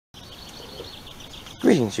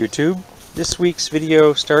Greetings YouTube. This week's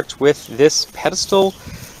video starts with this pedestal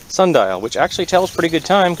sundial, which actually tells pretty good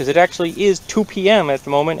time because it actually is 2 p.m. at the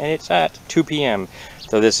moment, and it's at 2 p.m.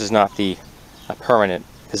 So this is not the permanent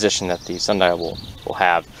position that the sundial will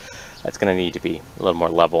have. That's going to need to be a little more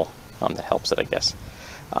level. That helps it, I guess.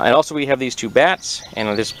 And also we have these two bats,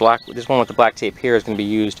 and this one with the black tape here is going to be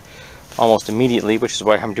used almost immediately, which is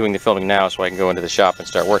why I'm doing the filming now, so I can go into the shop and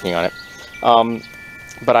start working on it.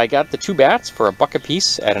 But I got the two bats for $1 a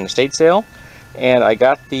piece at an estate sale, and I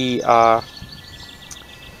got the a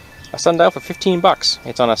sundial for 15 bucks.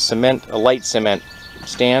 It's on a light cement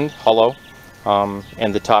stand, hollow,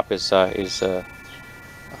 and the top is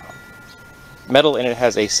metal, and it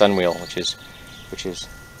has a sun wheel, which is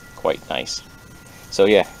quite nice. So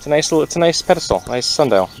yeah, it's a nice pedestal, nice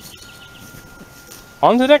sundial.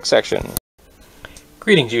 On to the next section.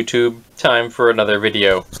 Greetings YouTube, time for another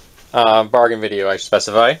video. Bargain video, I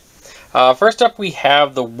specify. First up, we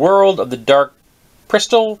have The World of the Dark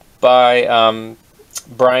Crystal by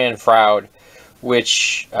Brian Froud,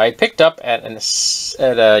 which I picked up at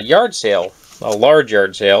a yard sale, a large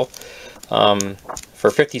yard sale, for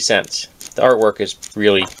 50 cents. The artwork is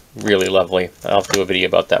really, really lovely. I'll do a video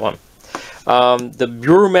about that one. The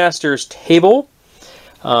Brewmaster's Table,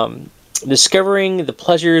 discovering the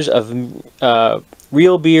pleasures of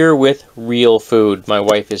real beer with real food. My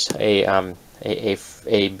wife is a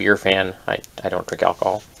beer fan. I don't drink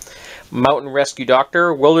alcohol. Mountain Rescue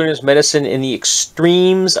Doctor, wilderness medicine in the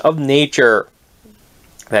extremes of nature.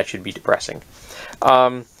 That should be depressing.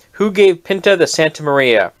 Who Gave Pinta the Santa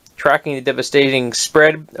Maria? Tracking the devastating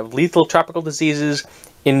spread of lethal tropical diseases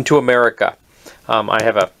into America. I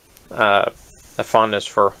have a fondness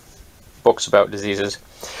for books about diseases.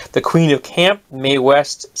 The Queen of Camp, Mae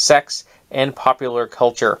West, Sex, and Popular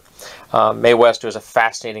Culture. Mae West was a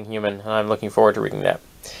fascinating human, and I'm looking forward to reading that.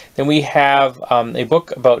 Then we have a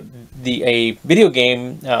book about a video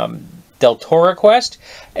game, Deltora Quest,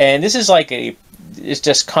 and this is it's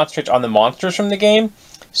just concentrates on the monsters from the game.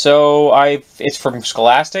 So it's from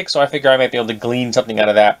Scholastic, so I figure I might be able to glean something out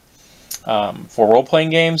of that for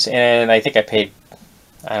role-playing games, and I think I paid,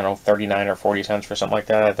 I don't know, 39 or 40 cents for something like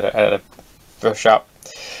that at a thrift shop.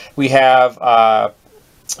 We have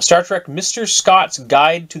Star Trek Mr. Scott's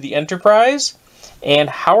Guide to the Enterprise and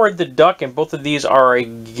Howard the Duck, and both of these are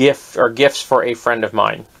gifts for a friend of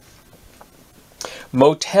mine.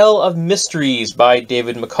 Motel of Mysteries by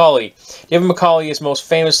David Macaulay. David Macaulay is most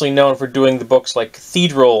famously known for doing the books like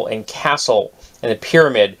Cathedral and Castle and The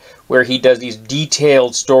Pyramid, where he does these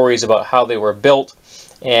detailed stories about how they were built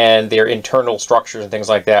and their internal structures and things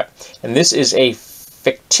like that. And this is a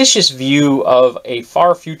fictitious view of a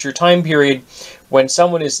far future time period when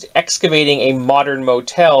someone is excavating a modern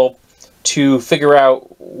motel to figure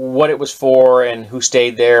out what it was for and who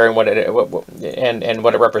stayed there and what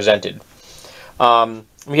it represented.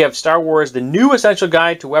 We have Star Wars: The New Essential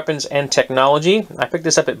Guide to Weapons and Technology. I picked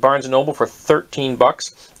this up at Barnes & Noble for 13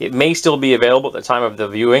 bucks. It may still be available at the time of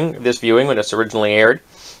this viewing when it's originally aired.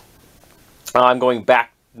 I'm going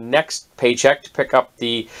back next paycheck to pick up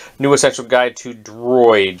the New Essential Guide to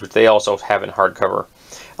Droids, which they also have in hardcover.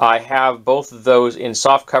 I have both of those in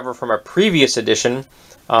softcover from a previous edition.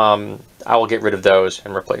 I will get rid of those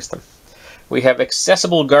and replace them. We have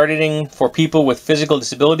Accessible Gardening for People with Physical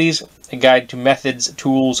Disabilities, a guide to methods,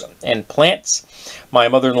 tools, and plants. My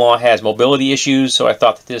mother-in-law has mobility issues, so I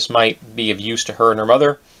thought that this might be of use to her and her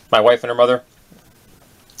mother, my wife and her mother.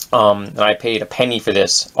 And I paid a penny for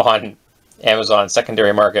this on Amazon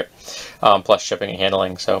secondary market, plus shipping and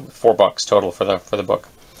handling, so 4 bucks total for the book.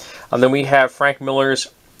 And then we have Frank Miller's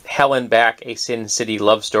Hell and Back, a Sin City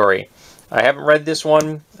Love Story. I haven't read this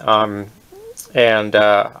one, and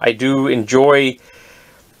I do enjoy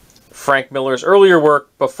Frank Miller's earlier work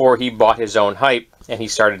before he bought his own hype, and he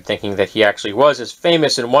started thinking that he actually was as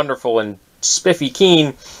famous and wonderful and spiffy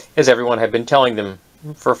keen as everyone had been telling them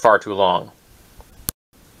for far too long.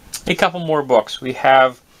 A couple more books. We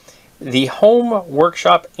have The Home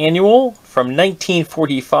Workshop Annual from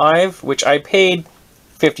 1945, which I paid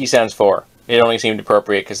 50 cents for. It only seemed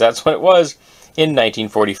appropriate because that's what it was in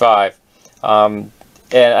 1945. And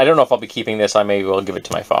I don't know if I'll be keeping this. I may well give it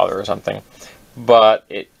to my father or something.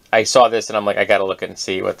 But I saw this and I'm like, I got to look and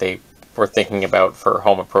see what they were thinking about for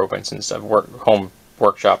home improvements and stuff, home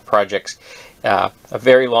workshop projects a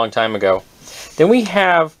very long time ago. Then we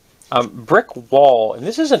have Brick Wall, and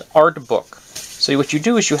this is an art book. So what you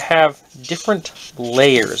do is you have different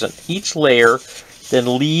layers, and each layer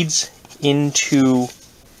then leads into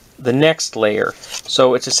the next layer.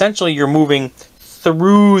 So it's essentially you're moving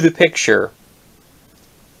through the picture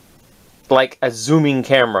like a zooming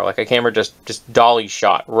camera, like a camera just dolly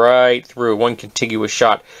shot right through, one contiguous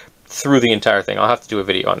shot through the entire thing. I'll have to do a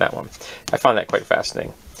video on that one. I found that quite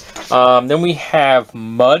fascinating. Then we have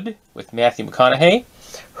Mud with Matthew McConaughey.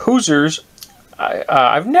 Hoosiers.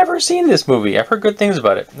 I've never seen this movie. I've heard good things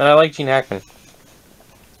about it, and I like Gene Hackman.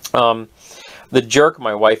 The Jerk.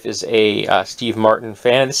 My wife is a Steve Martin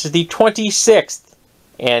fan. This is the 26th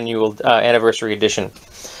anniversary edition.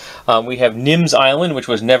 We have Nim's Island, which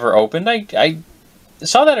was never opened. I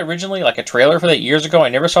saw that originally, like a trailer for that years ago. I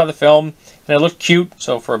never saw the film, and it looked cute,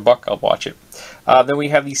 so for $1, I'll watch it. Then we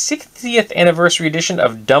have the 60th anniversary edition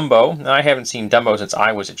of Dumbo. Now, I haven't seen Dumbo since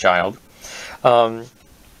I was a child.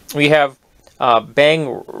 We have Bang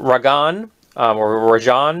Ragan, or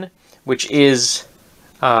Rajan, which is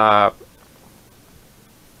the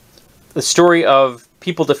story of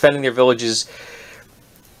people defending their villages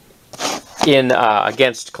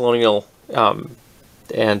against colonial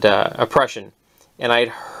and oppression. And I'd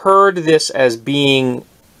heard this as being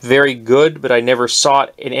very good, but I never saw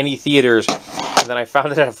it in any theaters. And then I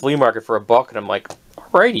found it at a flea market for $1, and I'm like,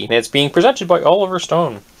 alrighty. And it's being presented by Oliver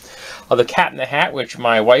Stone. The Cat in the Hat, which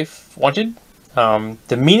my wife wanted.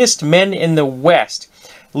 The Meanest Men in the West.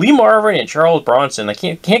 Lee Marvin and Charles Bronson. I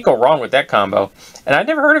can't go wrong with that combo. And I'd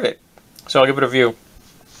never heard of it, so I'll give it a view.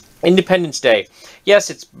 Independence Day.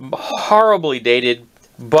 Yes, it's horribly dated,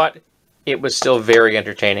 but it was still very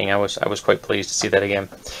entertaining. I was quite pleased to see that again.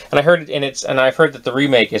 And I heard it, and I've heard that the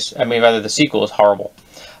remake is, rather the sequel is horrible.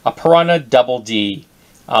 Piranha Double D.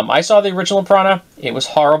 I saw the original Piranha. It was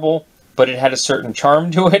horrible, but it had a certain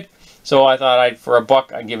charm to it. So I thought for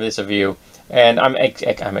 $1 I'd give this a view. And I'm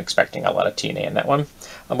expecting a lot of TNA in that one.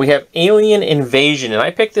 We have Alien Invasion, and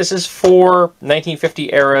I picked this as 4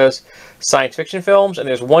 1950 eras science fiction films, and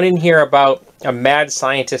there's one in here about a mad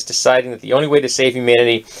scientist deciding that the only way to save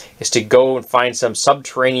humanity is to go and find some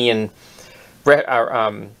subterranean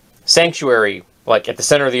sanctuary, like at the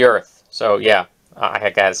center of the earth. So yeah, I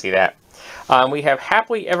gotta see that. We have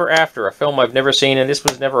Happily Ever After, a film I've never seen, and this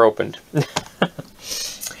was never opened.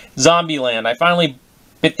 Zombieland. I finally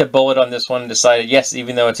bit the bullet on this one and decided, yes,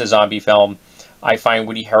 even though it's a zombie film, I find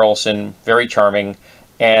Woody Harrelson very charming,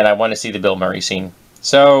 and I want to see the Bill Murray scene.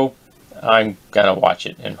 So I'm gonna watch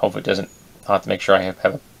it and hope it doesn't. I'll have to make sure I have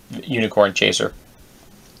a unicorn chaser.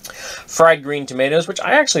 Fried Green Tomatoes, which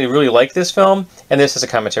I actually really like this film, and this is a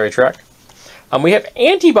commentary track. We have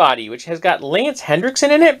Antibody, which has got Lance Hendrickson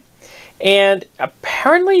in it, and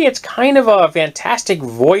apparently it's kind of a Fantastic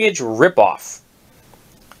Voyage ripoff.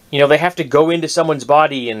 You know, they have to go into someone's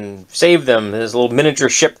body and save them. There's a little miniature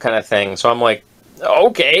ship kind of thing. So I'm like,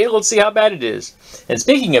 okay, let's see how bad it is. And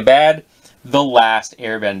speaking of bad, The Last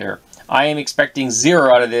Airbender. I am expecting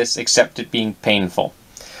 0 out of this, except it being painful.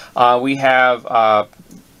 We have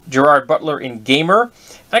Gerard Butler in Gamer.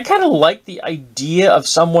 And I kind of like the idea of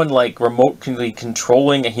someone like remotely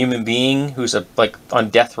controlling a human being who's like on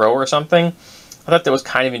death row or something. I thought that was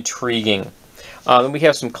kind of intriguing. Then we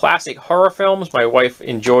have some classic horror films. My wife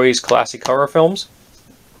enjoys classic horror films.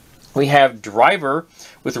 We have Driver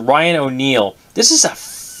with Ryan O'Neal. This is a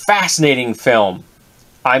fascinating film.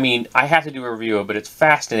 I mean, I have to do a review, but it's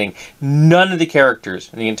fascinating. None of the characters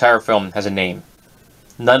in the entire film has a name.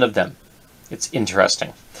 None of them. It's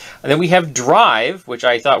interesting. And then we have Drive, which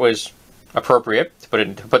I thought was appropriate to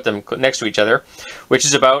put them next to each other, which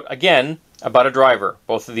is about, again, about a driver.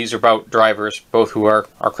 Both of these are about drivers, both who are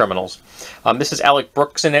criminals. This is Alec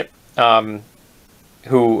Brooks in it, Alan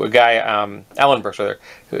Brooks, rather,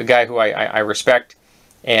 a guy who I respect.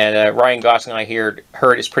 And Ryan Gosling, I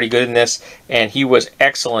heard is pretty good in this, and he was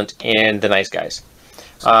excellent in The Nice Guys.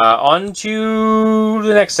 On to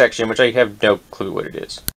the next section, which I have no clue what it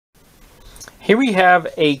is. Here we have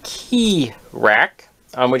a key rack,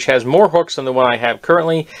 which has more hooks than the one I have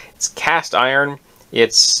currently. It's cast iron.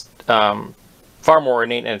 It's far more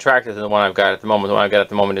ornate and attractive than the one I've got at the moment. The one I've got at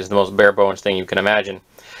the moment is the most bare bones thing you can imagine.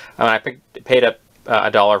 I paid up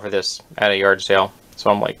 $1 for this at a yard sale.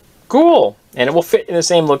 So I'm like, cool! And it will fit in the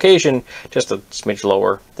same location, just a smidge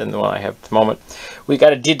lower than the one I have at the moment. We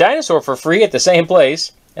got a dinosaur for free at the same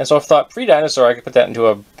place. And so I thought, free dinosaur, I could put that into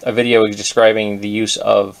a video describing the use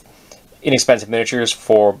of inexpensive miniatures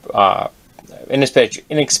for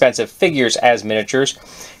inexpensive figures as miniatures.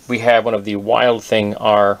 We have one of the Wild Thing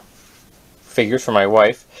R figures for my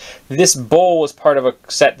wife. This bowl was part of a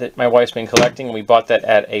set that my wife's been collecting, and we bought that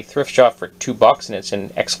at a thrift shop for $2, and it's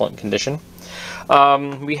in excellent condition.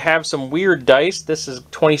 We have some weird dice. This is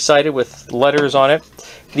 20-sided with letters on it.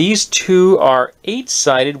 These two are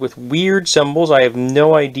 8-sided with weird symbols. I have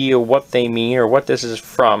no idea what they mean or what this is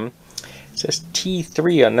from. It says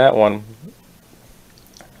T3 on that one.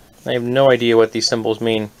 I have no idea what these symbols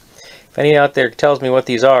mean. If any out there tells me what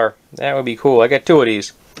these are, that would be cool. I got 2 of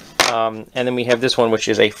these. And then we have this one, which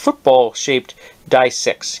is a football-shaped die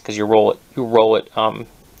 6, because you roll it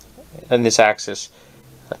in this axis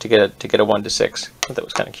to get a 1 to 6. I thought that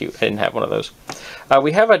was kind of cute. I didn't have one of those.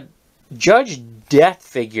 We have a Judge Death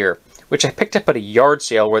figure, which I picked up at a yard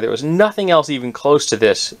sale where there was nothing else even close to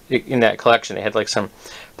this in that collection. They had like some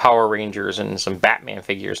Power Rangers and some Batman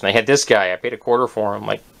figures, and they had this guy. I paid $1 for him. I'm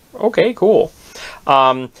like, okay, cool.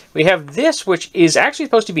 We have this, which is actually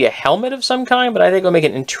supposed to be a helmet of some kind, but I think it'll make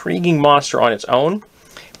an intriguing monster on its own.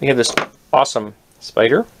 We have this awesome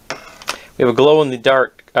spider. We have a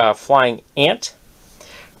glow-in-the-dark flying ant.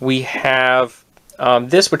 We have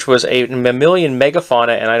this, which was a mammalian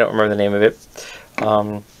megafauna, and I don't remember the name of it.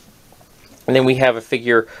 And then we have a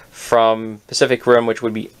figure from Pacific Rim, which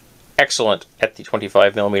would be excellent at the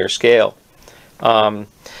 25mm scale.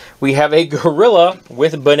 We have a gorilla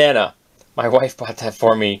with banana. My wife bought that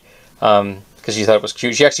for me because she thought it was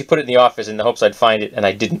cute. She actually put it in the office in the hopes I'd find it, and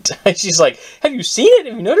I didn't. She's like, have you seen it?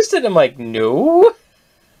 Have you noticed it? I'm like, no.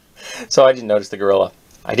 So I didn't notice the gorilla.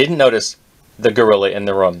 I didn't notice the gorilla in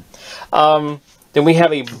the room. Then we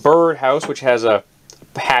have a birdhouse, which has a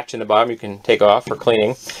hatch in the bottom you can take off for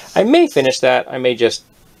cleaning. I may finish that. I may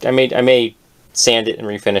sand it and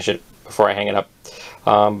refinish it before I hang it up.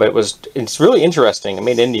 But it's really interesting. I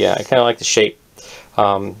made in India. I kind of like the shape.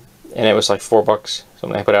 And it was like $4,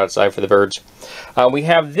 something I put outside for the birds. We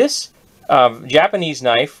have this Japanese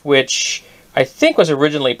knife, which I think was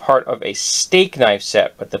originally part of a steak knife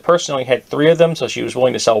set, but the person only had 3 of them, so she was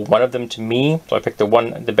willing to sell 1 of them to me. So I picked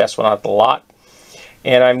the best one out of the lot.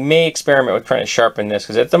 And I may experiment with trying to sharpen this,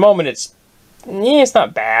 because at the moment it's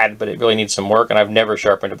not bad, but it really needs some work. And I've never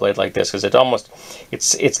sharpened a blade like this, because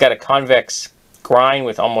it's got a convex grind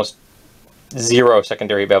with almost 0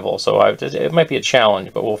 secondary bevel. So it might be a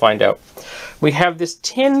challenge, but we'll find out. We have this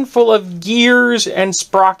tin full of gears and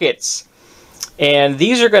sprockets. And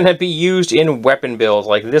these are going to be used in weapon builds.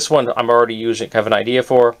 Like this one I'm already using, have an idea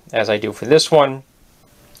for, as I do for this one.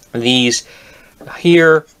 These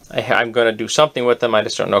here, I'm going to do something with them. I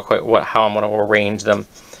just don't know quite how I'm going to arrange them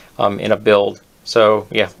in a build. So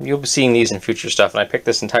yeah, you'll be seeing these in future stuff. And I picked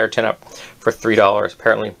this entire tin up for $3.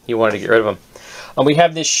 Apparently he wanted to get rid of them. We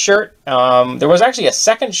have this shirt. There was actually a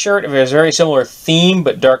second shirt of a very similar theme,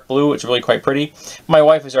 but dark blue. It's really quite pretty. My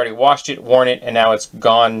wife has already washed it, worn it, and now it's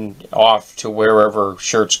gone off to wherever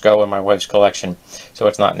shirts go in my wife's collection. So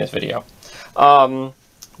it's not in this video.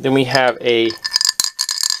 Then we have a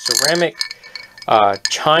ceramic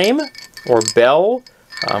chime or bell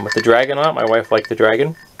with the dragon on it. My wife liked the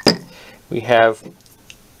dragon. We have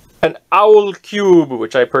an owl cube,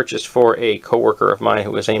 which I purchased for a coworker of mine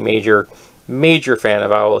who is a major fan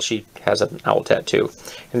of owls. She has an owl tattoo,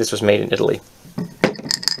 and this was made in Italy.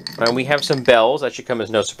 And we have some bells. That should come as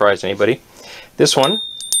no surprise to anybody. This one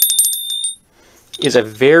is a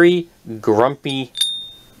very grumpy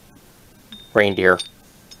reindeer.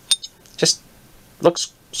 Just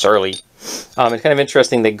looks surly. It's kind of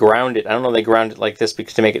interesting. They ground it. I don't know if they ground it like this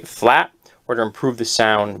because to make it flat or to improve the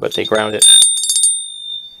sound, but they ground it.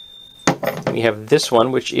 We have this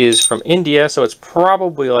one, which is from India, so it's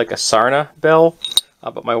probably like a Sarna bell,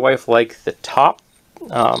 but my wife liked the top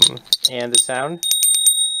and the sound.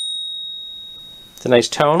 It's a nice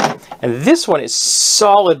tone. And this one is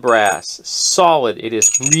solid brass. Solid. It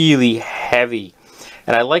is really heavy.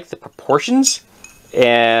 And I like the proportions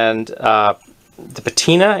and the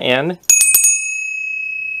patina, and it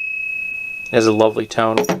has a lovely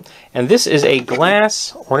tone. And this is a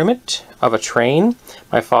glass ornament of a train.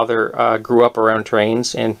 My father grew up around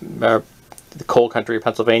trains in the coal country of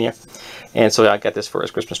Pennsylvania, and so I got this for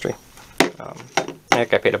his Christmas tree. I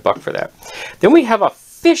think I paid $1 for that. Then we have a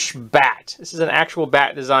fish bat. This is an actual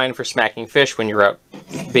bat designed for smacking fish when you're out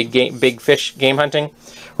big fish game hunting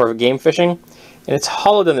or game fishing, and it's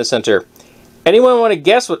hollowed in the center. Anyone want to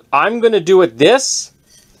guess what I'm going to do with this?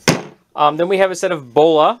 Then we have a set of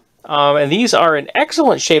bola. And these are in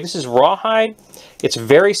excellent shape. This is rawhide. It's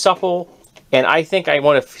very supple, and I think I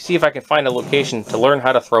want to see if I can find a location to learn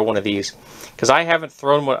how to throw one of these, because I haven't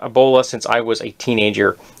thrown a bola since I was a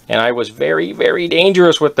teenager, and I was very, very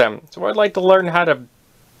dangerous with them. So I'd like to learn how to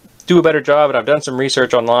do a better job, and I've done some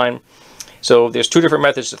research online. So there's 2 different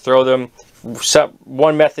methods to throw them.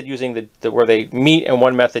 One method using where they meet, and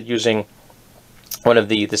one method using one of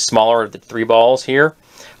the smaller of the 3 balls here.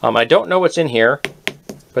 I don't know what's in here,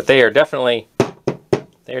 but they are definitely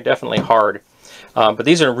hard. But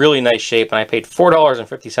these are in really nice shape, and I paid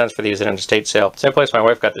 $4.50 for these at an estate sale. Same place my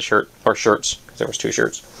wife got the shirt, or shirts, because there was 2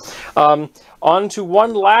 shirts. On to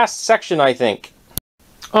one last section, I think.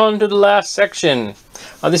 On to the last section.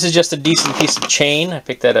 This is just a decent piece of chain. I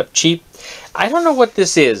picked that up cheap. I don't know what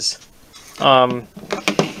this is.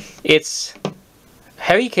 It's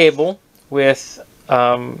heavy cable with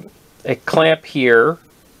a clamp here,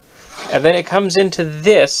 and then it comes into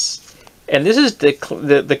this, and this is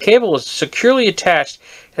the cable is securely attached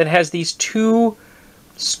and has these two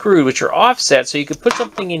screws which are offset, so you could put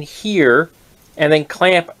something in here and then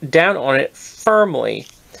clamp down on it firmly.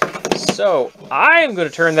 So I am going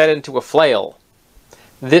to turn that into a flail.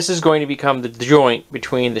 This is going to become the joint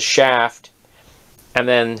between the shaft and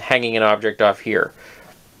then hanging an object off here.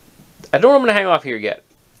 I don't know what I'm going to hang off here yet,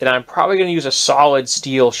 and I'm probably going to use a solid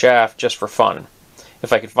steel shaft just for fun,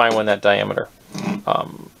 if I could find one that diameter.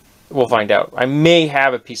 We'll find out. I may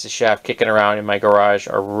have a piece of shaft kicking around in my garage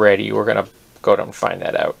already. We're going to go down and find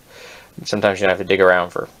that out. Sometimes you're going to have to dig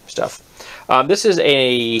around for stuff. This is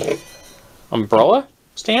a umbrella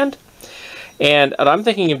stand, and what I'm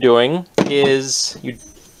thinking of doing is you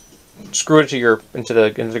screw it into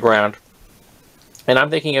the ground, and I'm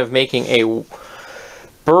thinking of making a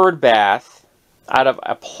bird bath out of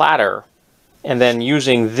a platter, and then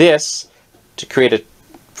using this to create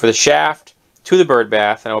for the shaft to the bird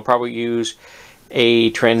bath, and I will probably use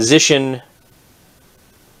a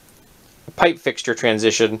pipe fixture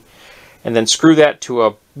transition, and then screw that to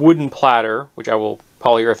a wooden platter, which I will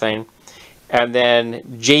polyurethane, and then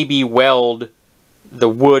JB weld the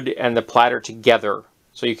wood and the platter together,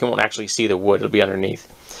 so you won't actually see the wood, it'll be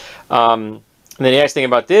underneath. And then the nice thing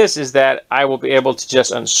about this is that I will be able to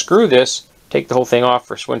just unscrew this, take the whole thing off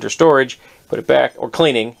for winter storage, put it back, or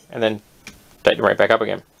cleaning, and then tighten it right back up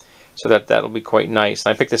again. So that'll be quite nice.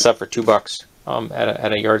 And I picked this up for $2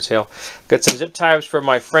 at a yard sale. Got some zip ties from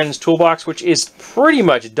my friend's toolbox, which is pretty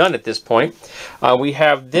much done at this point. We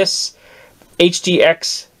have this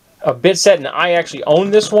HDX bit set, and I actually own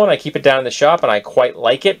this one. I keep it down in the shop, and I quite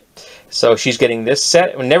like it. So she's getting this set.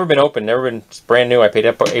 It's never been opened, it's brand new. I paid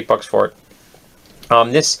 $8 for it.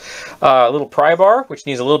 This little pry bar, which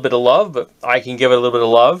needs a little bit of love, but I can give it a little bit of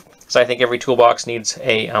love, because I think every toolbox needs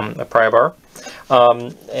a pry bar,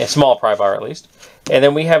 a small pry bar at least. And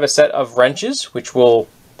then we have a set of wrenches, which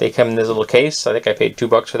they come in this little case. I think I paid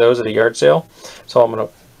 $2 for those at a yard sale. So I'm going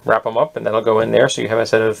to wrap them up, and that'll go in there, so you have a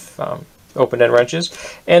set of open-end wrenches.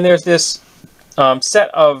 And there's this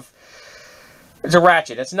set of, it's a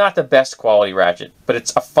ratchet. It's not the best quality ratchet, but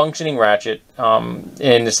it's a functioning ratchet, and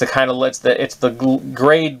it's the kind of it's the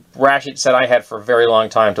grade ratchet set I had for a very long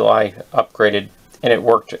time till I upgraded, and it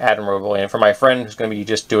worked admirably. And for my friend who's going to be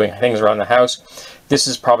just doing things around the house, this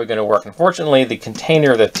is probably going to work. Unfortunately, the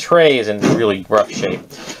container, the tray, is in really rough shape,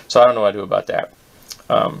 so I don't know what to do about that.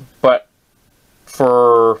 But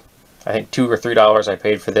for I think $2 or $3 I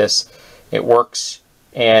paid for this, it works,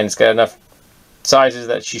 and it's got enough sizes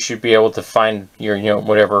that she should be able to find your,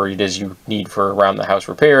 whatever it is you need for around the house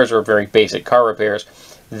repairs or very basic car repairs.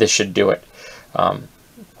 This should do it.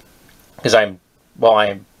 Because I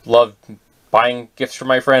love buying gifts for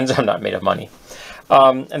my friends, I'm not made of money.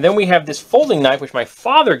 And then we have this folding knife, which my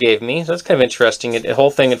father gave me, so that's kind of interesting. The whole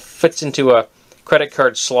thing, it fits into a credit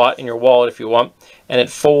card slot in your wallet if you want, and it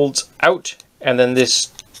folds out, and then this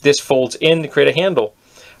folds in to create a handle.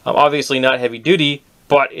 Obviously not heavy duty,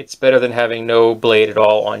 but it's better than having no blade at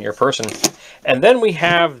all on your person. And then we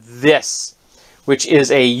have this, which is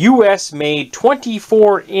a US-made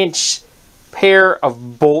 24-inch pair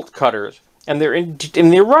of bolt cutters. And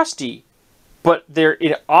they're rusty, but they're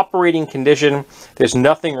in operating condition. There's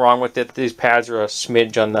nothing wrong with it. These pads are a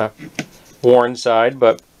smidge on the worn side,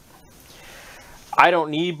 but I don't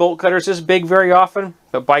need bolt cutters this big very often.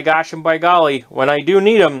 But by gosh and by golly, when I do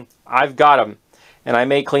need them, I've got them. And I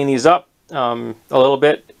may clean these up a little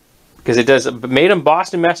bit, because it does made in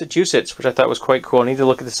Boston, Massachusetts, which I thought was quite cool. I need to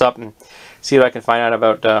look this up and see if I can find out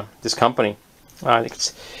about this company. I think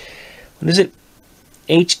it's, what is it?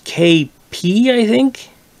 HKP, I think,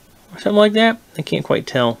 or something like that. I can't quite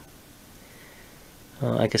tell.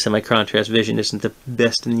 Like I said, my contrast vision isn't the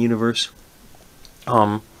best in the universe.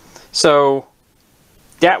 So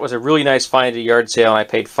that was a really nice find at a yard sale, and I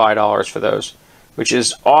paid $5 for those, which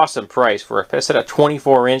is awesome price for a set of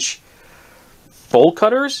 24-inch bolt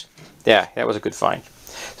cutters. Yeah, that was a good find.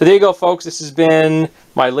 So there you go, folks. This has been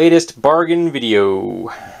my latest bargain video.